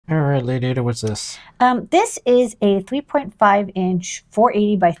All right, Lady Ada, what's this? This is a 3.5-inch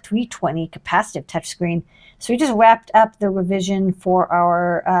 480 by 320 capacitive touchscreen. So we just wrapped up the revision for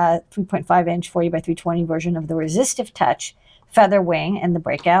our 3.5-inch 40 by 320 version of the resistive touch feather wing and the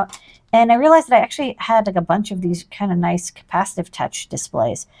breakout. And I realized that I actually had like a bunch of these kind of nice capacitive touch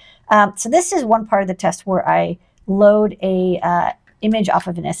displays. So this is one part of the test where I load a image off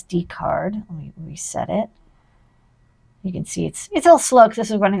of an SD card. Let me reset it. You can see it's a little slow because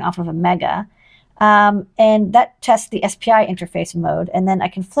this is running off of a Mega. And that tests the SPI interface mode. And then I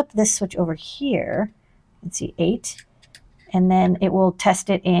can flip this switch over here. You can see 8. And then it will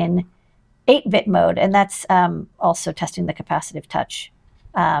test it in 8-bit mode. And that's also testing the capacitive touch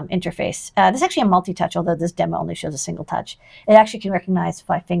interface. This is actually a multi-touch, although this demo only shows a single touch. It actually can recognize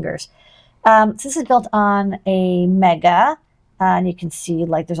 5 fingers. So this is built on a Mega. And you can see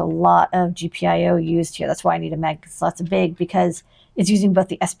like there's a lot of GPIO used here. That's why I need a Mega. So that's big because it's using both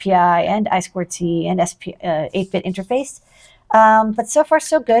the SPI and I2C and 8-bit interface. But so far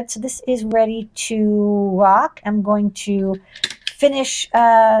so good. So this is ready to rock. I'm going to finish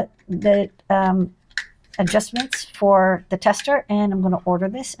the adjustments for the tester, and I'm going to order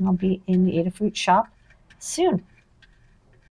this, and I'll be in the Adafruit shop soon.